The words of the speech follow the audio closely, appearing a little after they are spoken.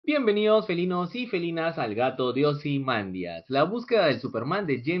Bienvenidos felinos y felinas al Gato de Ozymandias. La búsqueda del Superman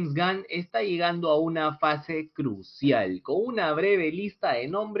de James Gunn está llegando a una fase crucial, con una breve lista de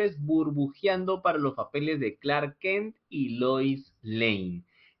nombres burbujeando para los papeles de Clark Kent y Lois Lane.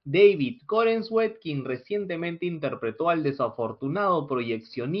 David Corenswet, quien recientemente interpretó al desafortunado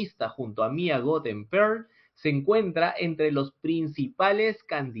proyeccionista junto a Mia Goth en Pearl, se encuentra entre los principales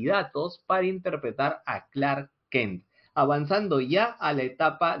candidatos para interpretar a Clark Kent, avanzando ya a la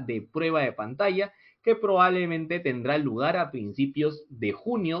etapa de prueba de pantalla que probablemente tendrá lugar a principios de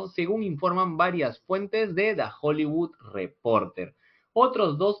junio, según informan varias fuentes de The Hollywood Reporter.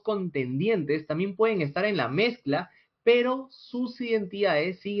 Otros dos contendientes también pueden estar en la mezcla, pero sus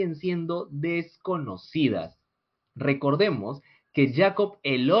identidades siguen siendo desconocidas. Recordemos que Jacob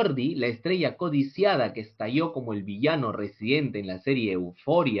Elordi, la estrella codiciada que estalló como el villano residente en la serie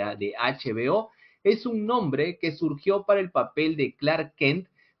Euphoria de HBO, es un nombre que surgió para el papel de Clark Kent,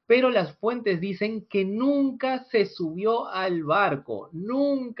 pero las fuentes dicen que nunca se subió al barco,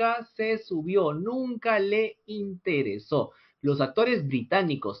 nunca le interesó. Los actores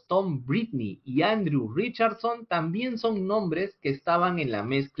británicos Tom Britney y Andrew Richardson también son nombres que estaban en la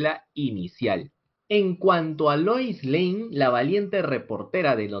mezcla inicial. En cuanto a Lois Lane, la valiente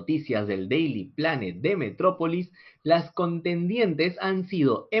reportera de noticias del Daily Planet de Metrópolis, las contendientes han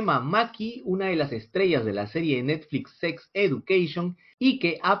sido Emma Mackey, una de las estrellas de la serie de Netflix Sex Education y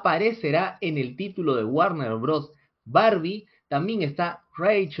que aparecerá en el título de Warner Bros. Barbie. También está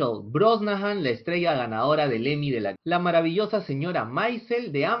Rachel Brosnahan, la estrella ganadora del Emmy de la maravillosa señora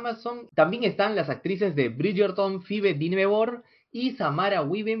Maisel de Amazon. También están las actrices de Bridgerton, Phoebe Dynevor y Samara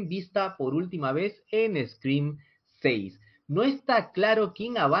Weaving, vista por última vez en Scream 6. No está claro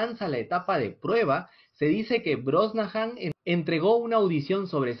quién avanza a la etapa de prueba. Se dice que Brosnahan entregó una audición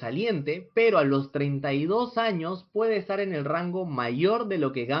sobresaliente, pero a los 32 años puede estar en el rango mayor de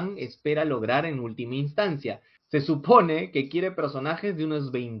lo que Gunn espera lograr en última instancia. Se supone que quiere personajes de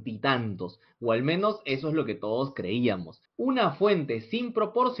unos veintitantos, o al menos eso es lo que todos creíamos. Una fuente sin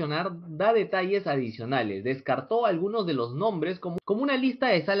proporcionar da detalles adicionales, descartó algunos de los nombres como una lista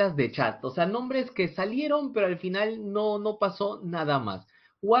de salas de chat, o sea, nombres que salieron pero al final no pasó nada más.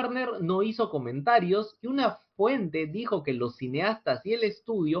 Warner no hizo comentarios y una fuente dijo que los cineastas y el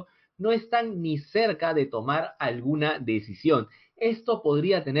estudio no están ni cerca de tomar alguna decisión. Esto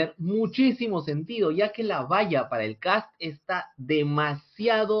podría tener muchísimo sentido, ya que la valla para el cast está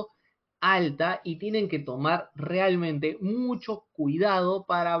demasiado alta y tienen que tomar realmente mucho cuidado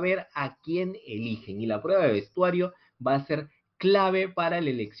para ver a quién eligen. Y la prueba de vestuario va a ser clave para la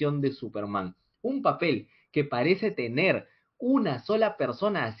elección de Superman. Un papel que parece tener una sola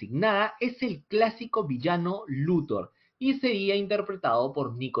persona asignada es el clásico villano Luthor, y sería interpretado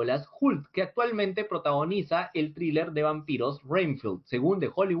por Nicholas Hoult, que actualmente protagoniza el thriller de vampiros Renfield. Según The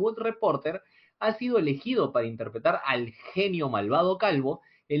Hollywood Reporter, ha sido elegido para interpretar al genio malvado calvo.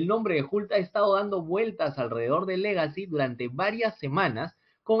 El nombre de Hoult ha estado dando vueltas alrededor de Legacy durante varias semanas,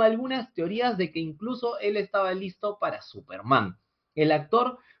 con algunas teorías de que incluso él estaba listo para Superman. El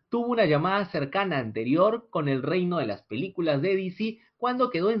actor tuvo una llamada cercana anterior con el reino de las películas de DC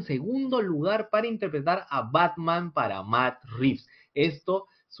cuando quedó en segundo lugar para interpretar a Batman para Matt Reeves. Esto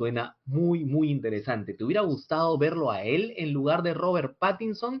suena muy interesante. ¿Te hubiera gustado verlo a él en lugar de Robert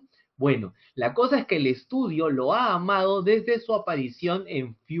Pattinson? Bueno, la cosa es que el estudio lo ha amado desde su aparición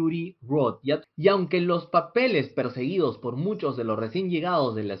en Fury Road. Y aunque los papeles perseguidos por muchos de los recién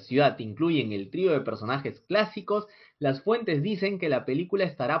llegados de la ciudad incluyen el trío de personajes clásicos, las fuentes dicen que la película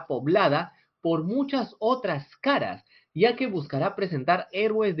estará poblada por muchas otras caras, ya que buscará presentar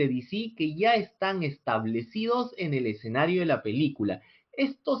héroes de DC que ya están establecidos en el escenario de la película.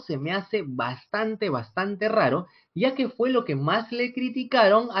 Esto se me hace bastante raro, ya que fue lo que más le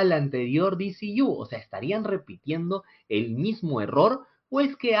criticaron al anterior DCU. O sea, ¿estarían repitiendo el mismo error? ¿O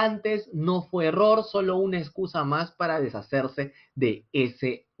es que antes no fue error, solo una excusa más para deshacerse de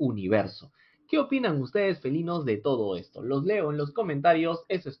ese universo? ¿Qué opinan ustedes, felinos, de todo esto? Los leo en los comentarios.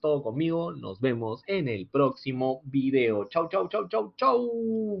 Eso es todo conmigo. Nos vemos en el próximo video.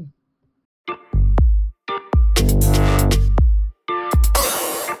 Chau.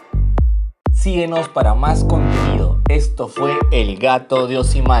 Síguenos para más contenido. Esto fue El Gato de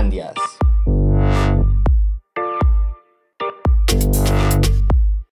Ozymandias.